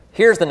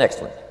Here's the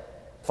next one.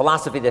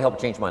 Philosophy that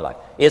helped change my life.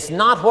 It's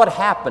not what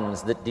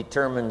happens that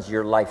determines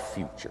your life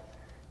future.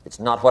 It's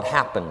not what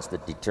happens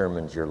that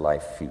determines your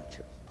life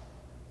future.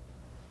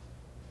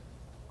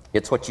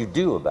 It's what you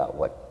do about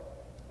what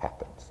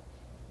happens.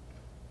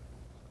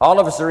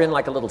 All of us are in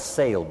like a little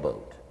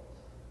sailboat.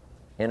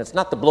 And it's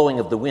not the blowing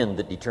of the wind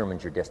that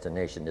determines your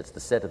destination. It's the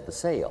set of the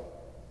sail.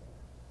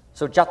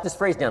 So jot this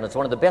phrase down. It's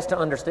one of the best to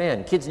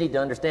understand. Kids need to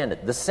understand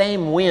it. The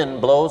same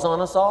wind blows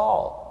on us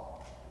all.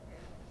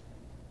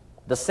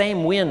 The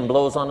same wind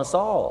blows on us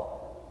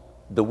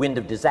all. The wind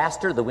of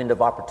disaster, the wind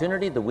of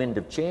opportunity, the wind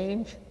of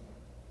change.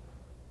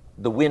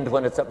 The wind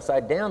when it's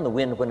upside down, the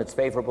wind when it's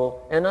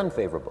favorable and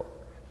unfavorable.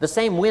 The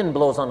same wind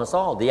blows on us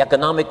all. The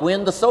economic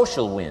wind, the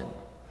social wind,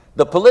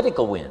 the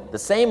political wind. The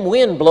same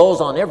wind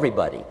blows on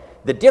everybody.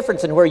 The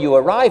difference in where you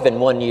arrive in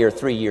 1 year,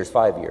 3 years,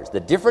 5 years, the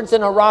difference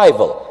in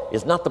arrival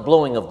is not the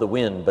blowing of the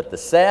wind, but the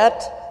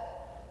set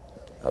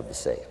of the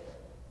sail.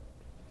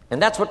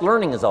 And that's what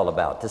learning is all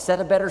about, to set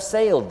a better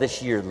sail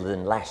this year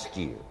than last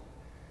year.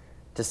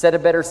 To set a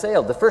better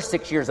sail. The first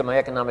 6 years of my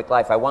economic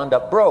life, I wound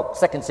up broke.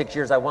 Second 6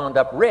 years, I wound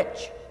up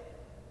rich.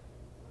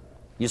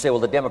 You say, well,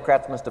 the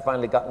Democrats must have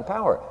finally gotten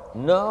power.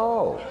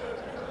 No.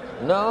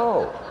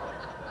 No.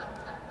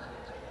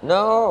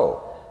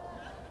 No.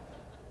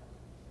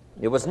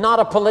 It was not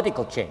a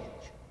political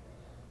change.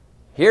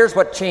 Here's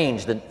what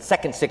changed the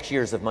second 6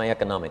 years of my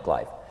economic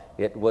life.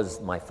 It was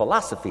my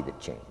philosophy that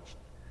changed.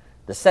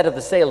 The set of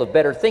the sail of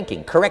better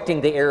thinking,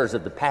 correcting the errors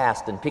of the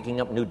past and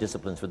picking up new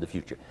disciplines for the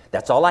future.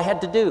 That's all I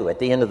had to do at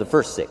the end of the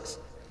first 6.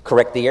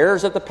 Correct the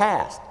errors of the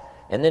past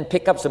and then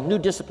pick up some new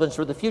disciplines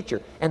for the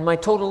future. And my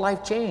total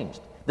life changed.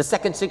 The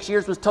second 6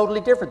 years was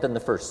totally different than the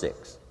first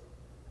 6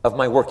 of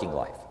my working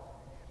life.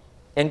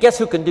 And guess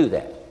who can do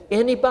that?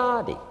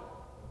 Anybody.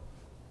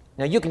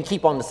 Now, you can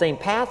keep on the same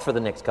path for the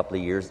next couple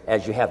of years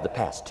as you have the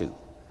past 2.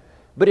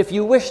 But if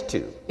you wish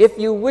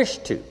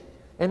to,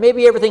 and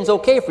maybe everything's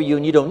okay for you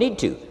and you don't need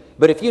to,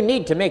 but if you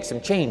need to make some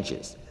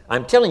changes,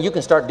 I'm telling you, you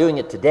can start doing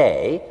it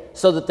today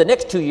so that the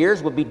next 2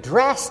 years will be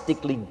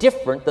drastically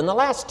different than the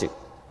last 2.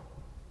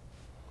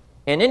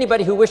 And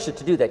anybody who wishes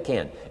to do that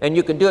can. And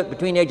you can do it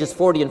between ages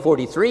 40 and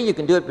 43. You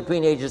can do it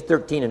between ages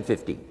 13 and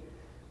 15.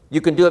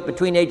 You can do it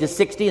between ages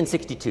 60 and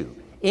 62.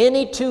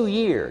 Any 2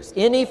 years,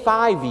 any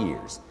 5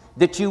 years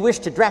that you wish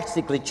to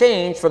drastically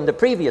change from the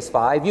previous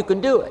 5, you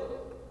can do it.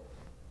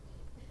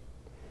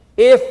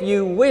 If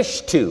you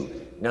wish to.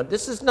 Now,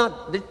 this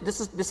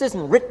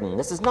isn't written.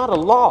 This is not a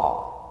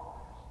law.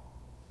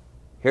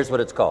 Here's what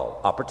it's called,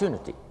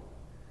 opportunity.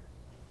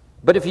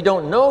 But if you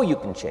don't know you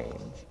can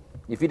change,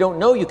 if you don't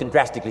know you can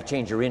drastically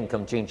change your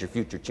income, change your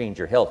future, change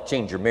your health,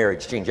 change your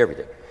marriage, change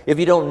everything. If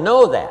you don't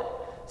know that,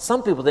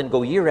 some people then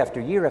go year after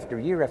year after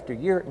year after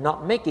year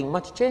not making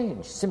much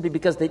change simply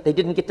because they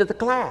didn't get to the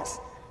class.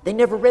 They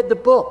never read the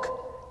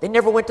book. They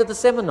never went to the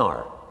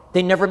seminar.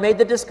 They never made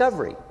the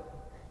discovery.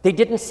 They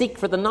didn't seek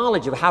for the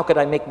knowledge of how could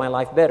I make my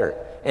life better.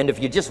 And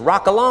if you just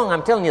rock along,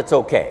 I'm telling you it's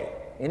okay.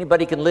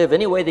 Anybody can live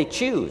any way they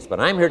choose, but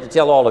I'm here to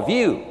tell all of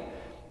you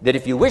that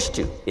if you wish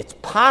to, it's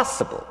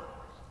possible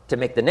to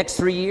make the next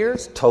 3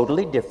 years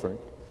totally different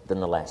than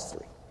the last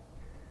 3.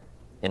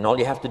 And all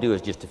you have to do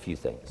is just a few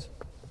things.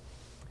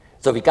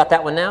 So if you got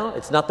that one now,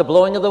 it's not the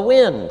blowing of the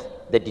wind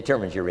that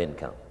determines your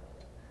income.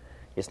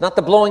 It's not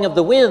the blowing of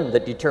the wind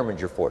that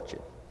determines your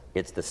fortune.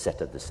 It's the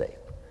set of the sail.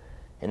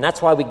 And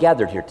that's why we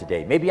gathered here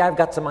today. Maybe I've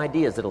got some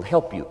ideas that'll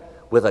help you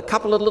with a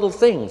couple of little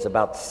things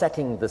about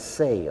setting the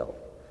sail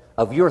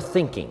of your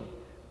thinking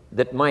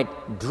that might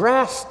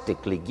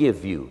drastically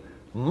give you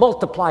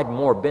multiplied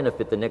more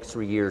benefit the next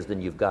 3 years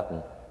than you've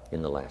gotten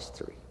in the last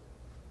 3.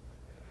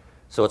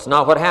 So it's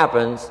not what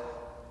happens.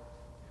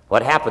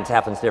 What happens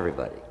to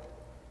everybody.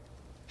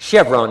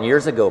 Chevron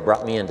years ago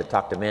brought me in to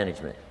talk to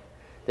management.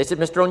 They said,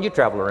 Mr. Rohn, you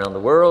travel around the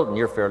world and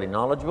you're fairly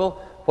knowledgeable.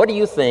 What do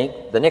you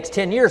think the next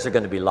 10 years are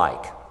going to be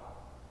like?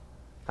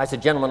 I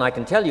said, gentlemen, I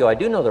can tell you I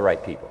do know the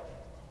right people.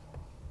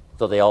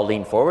 So they all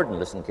leaned forward and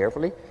listened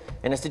carefully.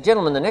 And I said,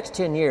 gentlemen, the next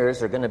 10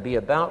 years are going to be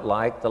about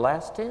like the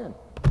last 10.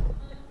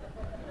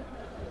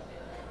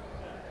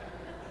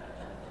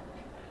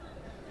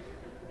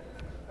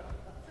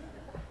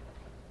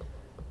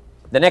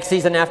 The next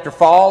season after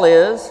fall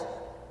is,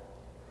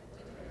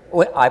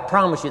 well, I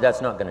promise you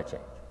that's not going to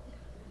change.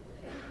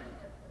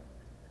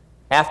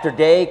 After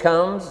day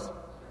comes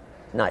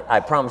night.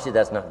 I promise you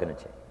that's not going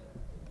to change.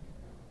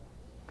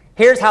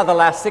 Here's how the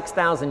last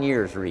 6,000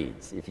 years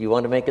reads. If you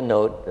want to make a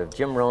note of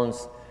Jim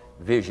Rohn's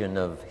vision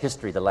of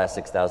history the last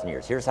 6,000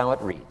 years, here's how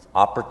it reads.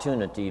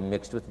 Opportunity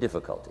mixed with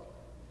difficulty.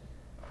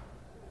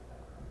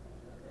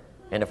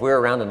 And if we're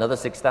around another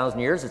 6,000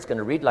 years, it's going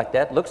to read like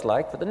that looks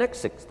like for the next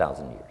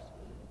 6,000 years.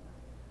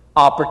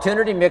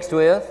 Opportunity mixed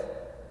with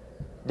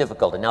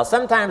difficulty. Now,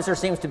 sometimes there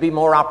seems to be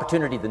more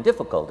opportunity than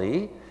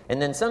difficulty,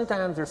 and then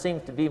sometimes there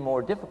seems to be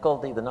more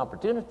difficulty than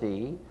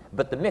opportunity,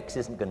 but the mix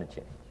isn't going to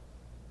change.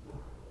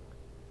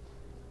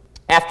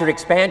 After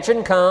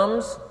expansion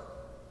comes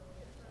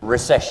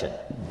recession.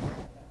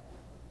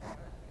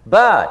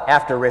 But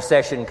after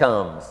recession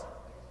comes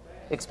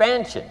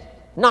expansion.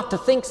 Not to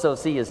think so,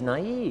 see, is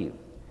naive.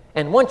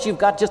 And once you've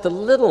got just a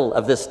little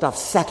of this stuff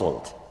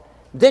settled,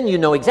 then you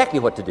know exactly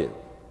what to do.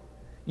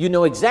 You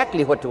know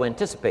exactly what to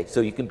anticipate,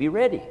 so you can be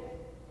ready.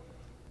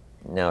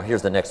 Now,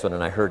 here's the next one,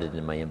 and I heard it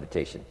in my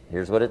invitation.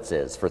 Here's what it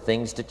says. For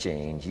things to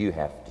change, you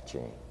have to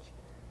change.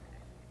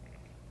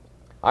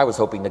 I was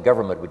hoping the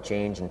government would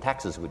change, and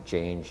taxes would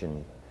change,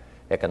 and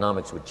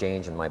economics would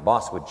change, and my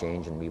boss would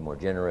change and be more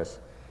generous.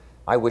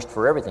 I wished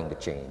for everything to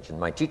change, and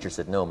my teacher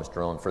said, no, Mr.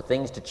 Owen, for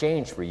things to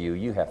change for you,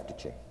 you have to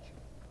change.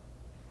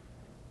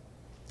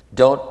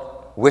 Don't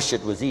wish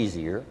it was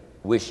easier,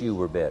 wish you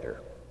were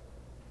better.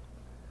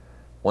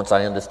 Once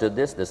I understood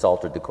this, this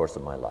altered the course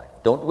of my life.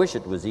 Don't wish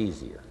it was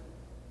easier,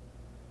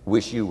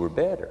 wish you were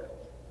better.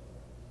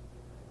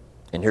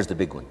 And here's the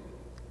big one.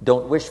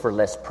 Don't wish for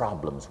less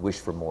problems, wish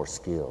for more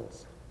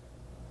skills.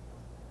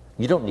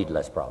 You don't need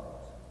less problems.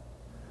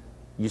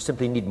 You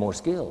simply need more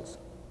skills.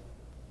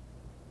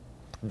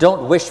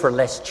 Don't wish for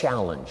less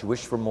challenge,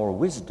 wish for more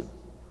wisdom.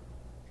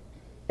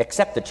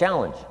 Accept the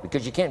challenge,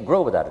 because you can't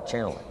grow without a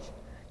challenge.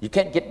 You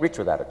can't get rich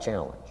without a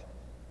challenge.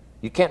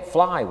 You can't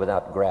fly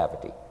without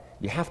gravity.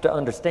 You have to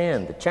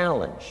understand the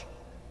challenge.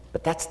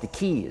 But that's the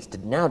key, is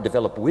to now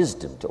develop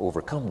wisdom to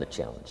overcome the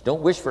challenge.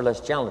 Don't wish for less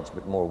challenge,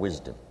 but more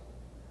wisdom.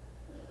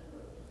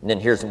 And then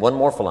here's one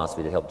more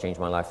philosophy that helped change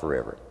my life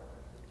forever.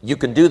 You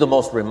can do the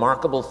most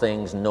remarkable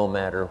things no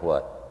matter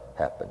what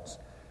happens.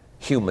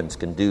 Humans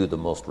can do the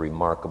most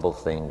remarkable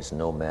things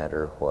no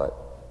matter what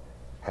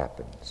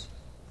happens.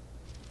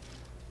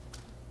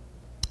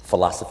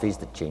 Philosophies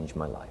that changed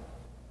my life.